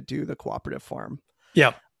ability to do the cooperative form.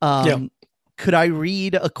 Could I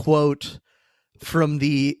read a quote from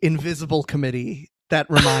the Invisible Committee that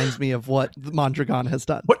reminds me of what Mondragon has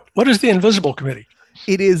done? What is the Invisible Committee?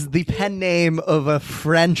 It is the pen name of a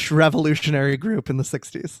French revolutionary group in the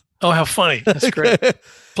 60s. Oh, how funny. That's great.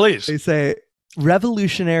 Please. They say,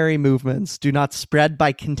 revolutionary movements do not spread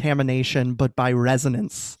by contamination, but by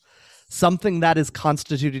resonance. Something that is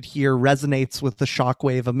constituted here resonates with the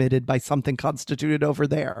shockwave emitted by something constituted over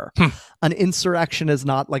there. An insurrection is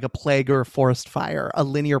not like a plague or a forest fire, a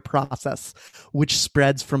linear process which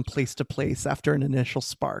spreads from place to place after an initial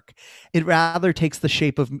spark. It rather takes the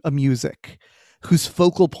shape of a music. whose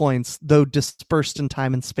focal points, though dispersed in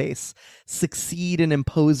time and space, succeed in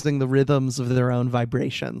imposing the rhythms of their own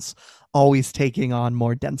vibrations, always taking on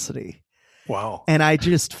more density. Wow. And I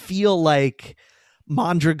just feel like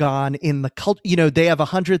Mondragon in the cult, they have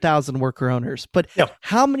 100,000 worker owners, but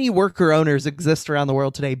how many worker owners exist around the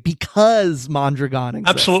world today because Mondragon exists?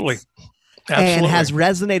 Absolutely. And has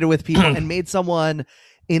resonated with people and made someone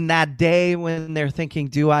in that day when they're thinking,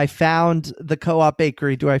 do I found the co-op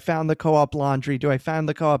bakery? Do I found the co-op laundry? Do I found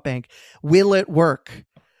the co-op bank? Will it work?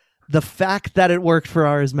 The fact that it worked for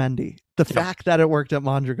Arizmendi, the fact that it worked at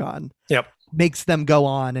Mondragon makes them go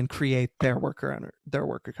on and create their worker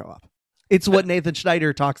co-op. It's what Nathan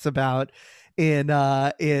Schneider talks about in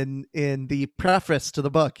the preface to the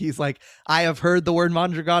book. He's like, I have heard the word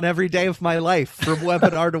Mondragon every day of my life, from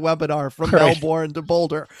webinar to webinar, from Melbourne to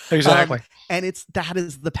Boulder. Exactly. And that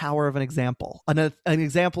is the power of an example. An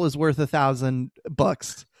example is worth 1,000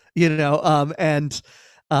 books, and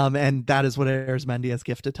that is what Arizmendi has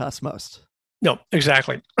gifted to us most. No,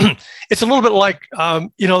 exactly. It's a little bit like,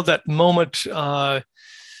 that moment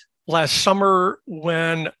last summer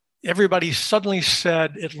when everybody suddenly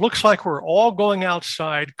said, it looks like we're all going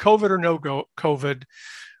outside, COVID or no COVID,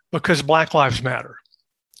 because Black Lives Matter.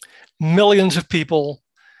 Millions of people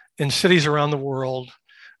in cities around the world,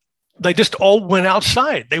 they just all went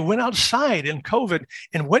outside. They went outside in COVID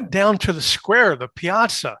and went down to the square, the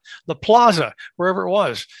piazza, the plaza, wherever it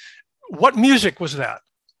was. What music was that?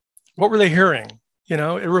 What were they hearing? It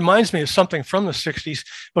reminds me of something from the 60s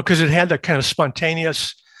because it had that kind of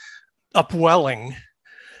spontaneous upwelling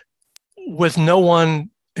with no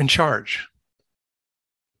one in charge.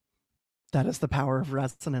 That is the power of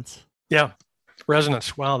resonance. Yeah.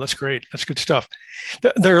 Resonance. Wow. That's great. That's good stuff.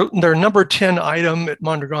 Their number 10 item at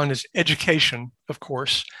Mondragon is education, of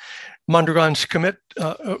course. Mondragon's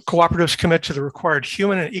cooperatives commit to the required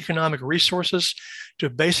human and economic resources to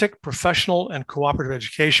basic, professional, and cooperative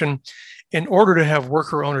education in order to have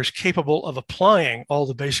worker owners capable of applying all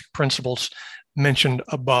the basic principles mentioned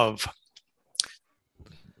above.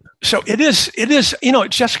 So it is,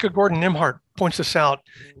 Jessica Gordon-Nimhart points this out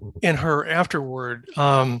in her afterword.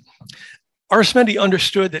 Arizmendi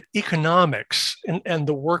understood that economics and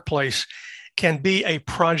the workplace can be a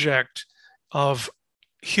project of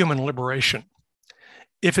human liberation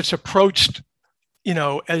if it's approached,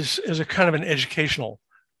 as a kind of an educational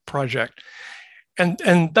project.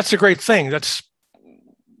 And that's a great thing. It's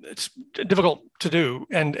difficult to do.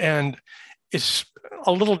 And it's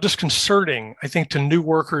a little disconcerting, I think, to new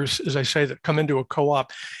workers, as I say, that come into a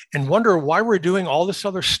co-op and wonder why we're doing all this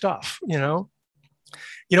other stuff.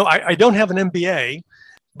 I don't have an MBA,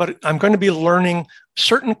 but I'm going to be learning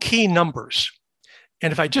certain key numbers.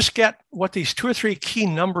 And if I just get what these 2 or 3 key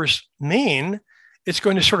numbers mean, it's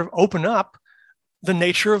going to sort of open up the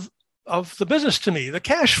nature of the business to me, the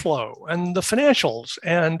cash flow and the financials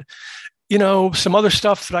and, some other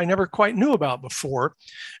stuff that I never quite knew about before.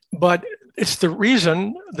 But it's the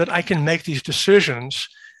reason that I can make these decisions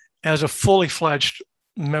as a fully fledged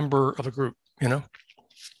member of a group,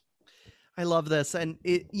 I love this. And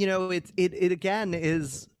it again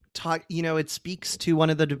is talk, it speaks to one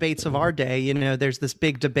of the debates of our day. There's this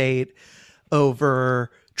big debate over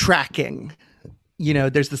tracking.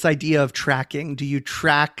 There's this idea of tracking. Do you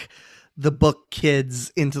track the book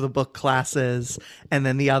kids into the book classes and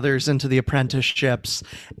then the others into the apprenticeships?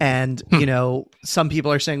 And, some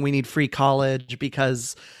people are saying we need free college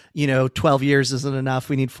because 12 years isn't enough.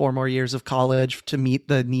 We need 4 more years of college to meet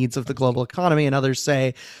the needs of the global economy. And others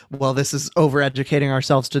say, well, this is overeducating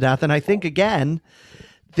ourselves to death. And I think, again,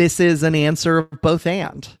 this is an answer of both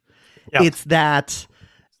and. Yeah. It's that,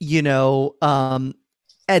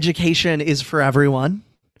 education is for everyone.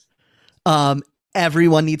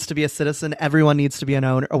 Everyone needs to be a citizen. Everyone needs to be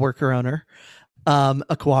a worker owner,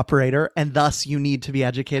 a cooperator, and thus you need to be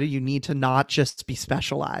educated. You need to not just be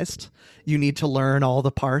specialized. You need to learn all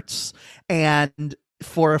the parts. And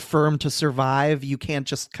for a firm to survive, you can't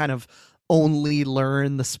just kind of only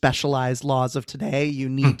learn the specialized laws of today. You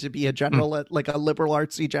need to be a general, like a liberal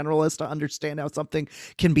artsy generalist, to understand how something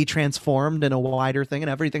can be transformed in a wider thing, and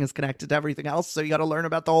everything is connected to everything else. So you got to learn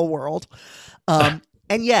about the whole world. And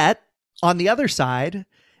yet, on the other side,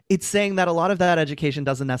 it's saying that a lot of that education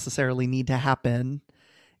doesn't necessarily need to happen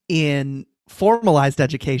in formalized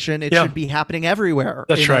education. It should be happening everywhere.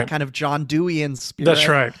 That's right. Kind of John Deweyan spirit. That's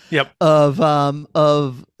right. Yep.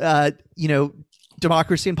 Of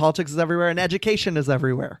democracy and politics is everywhere, and education is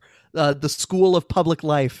everywhere. The school of public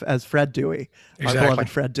life, as Fred Dewey, our beloved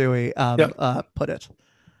Fred Dewey, put it.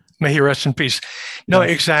 May he rest in peace. No,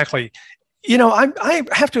 yes. Exactly. I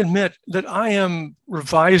have to admit that I am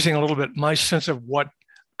revising a little bit my sense of what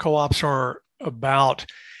co-ops are about.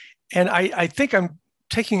 And I think I'm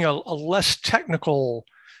taking a less technical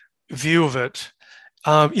view of it.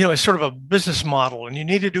 It's sort of a business model, and you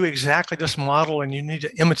need to do exactly this model, and you need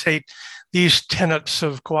to imitate these tenets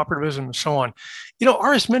of cooperativism and so on.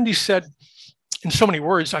 Arizmendi said in so many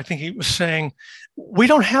words, I think he was saying, we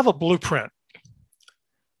don't have a blueprint.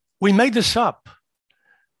 We made this up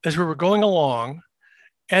as we were going along,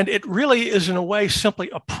 and it really is in a way simply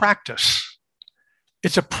a practice.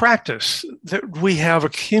 It's a practice that we have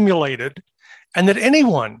accumulated and that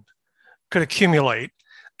anyone could accumulate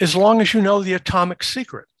as long as you know the atomic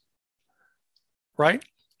secret, right?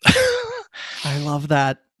 I love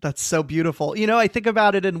that. That's so beautiful. I think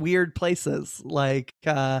about it in weird places. Like,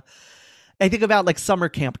 I think about like summer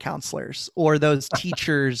camp counselors or those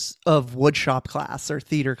teachers of woodshop class or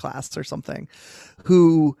theater class or something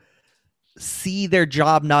who see their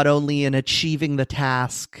job not only in achieving the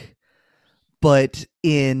task, but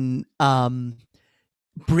in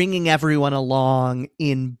bringing everyone along,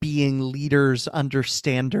 in being leaders,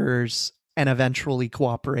 understanders, and eventually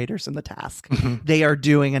cooperators in the task. Mm-hmm. They are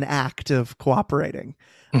doing an act of cooperating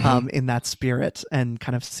in that spirit and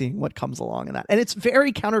kind of seeing what comes along in that. And it's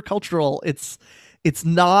very countercultural. It's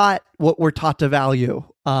not what we're taught to value.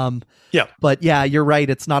 But yeah, you're right.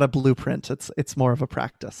 It's not a blueprint. It's more of a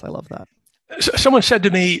practice. I love that. Someone said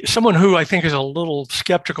to me, someone who I think is a little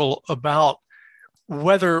skeptical about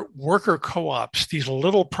whether worker co-ops, these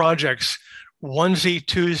little projects, onesie,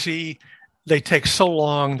 twosie, they take so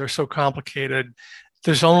long, they're so complicated.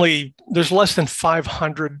 There's less than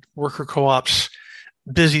 500 worker co-ops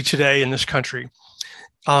busy today in this country.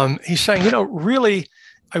 He's saying, really,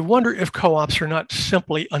 I wonder if co-ops are not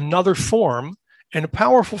simply another form and a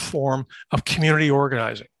powerful form of community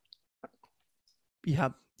organizing.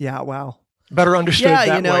 Yeah. Wow. Better understood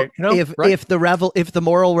that way. If the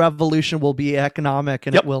moral revolution will be economic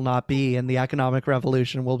and it will not be, and the economic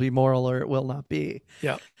revolution will be moral or it will not be.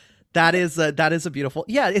 Yeah. That is a beautiful,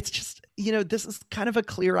 it's just, this is kind of a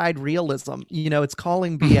clear-eyed realism. It's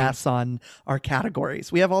calling BS on our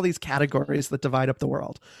categories. We have all these categories that divide up the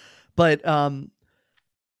world, but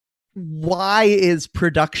why is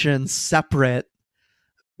production separate?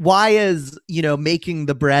 Why is, making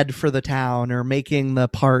the bread for the town or making the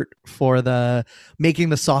part for making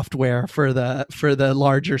the software for the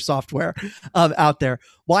larger software out there?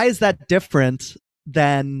 Why is that different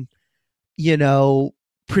than,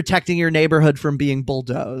 protecting your neighborhood from being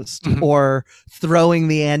bulldozed or throwing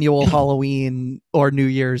the annual Halloween or New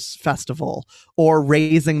Year's festival or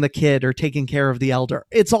raising the kid or taking care of the elder?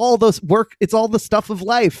 It's all this work. It's all the stuff of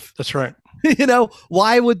life. That's right.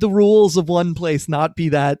 Why would the rules of one place not be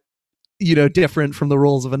that, different from the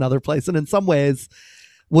rules of another place? And in some ways,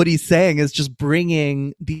 what he's saying is just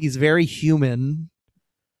bringing these very human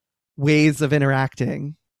ways of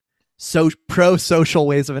interacting, so pro-social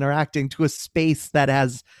ways of interacting, to a space that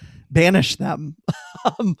has banished them.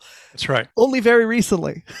 That's right. Only very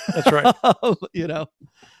recently. That's right.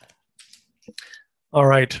 All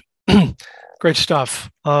right. Great stuff.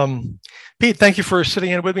 Pete, thank you for sitting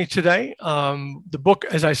in with me today. The book,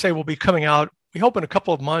 as I say, will be coming out, we hope, in a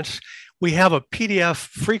couple of months. We have a PDF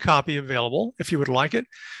free copy available if you would like it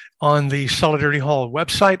on the Solidarity Hall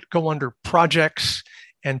website. Go under projects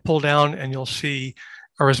and pull down and you'll see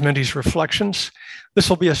Arizmendi's reflections. This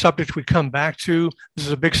will be a subject we come back to. This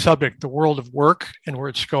is a big subject, the world of work and where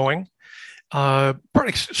it's going.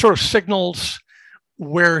 Probably sort of signals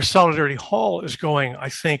where Solidarity Hall is going, I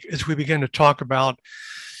think, as we begin to talk about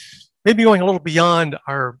maybe going a little beyond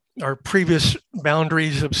our previous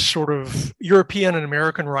boundaries of sort of European and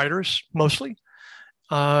American writers, mostly,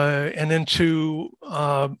 and into,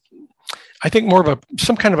 I think, more of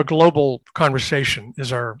some kind of a global conversation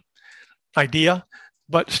is our idea,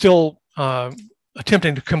 but still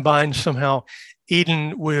attempting to combine somehow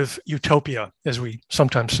Eden with utopia, as we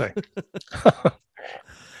sometimes say.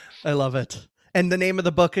 I love it. And the name of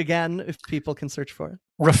the book again, if people can search for it?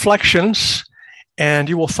 Reflections. And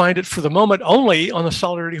you will find it for the moment only on the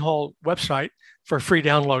Solidarity Hall website for a free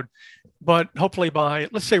download. But hopefully by,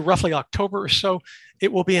 let's say, roughly October or so,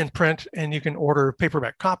 it will be in print and you can order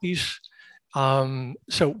paperback copies.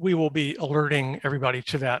 So we will be alerting everybody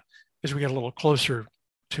to that as we get a little closer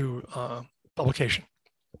to publication.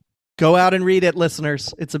 Go out and read it,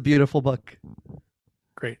 listeners. It's a beautiful book.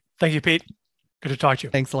 Great. Thank you, Pete. Good to talk to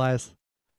you. Thanks, Elias.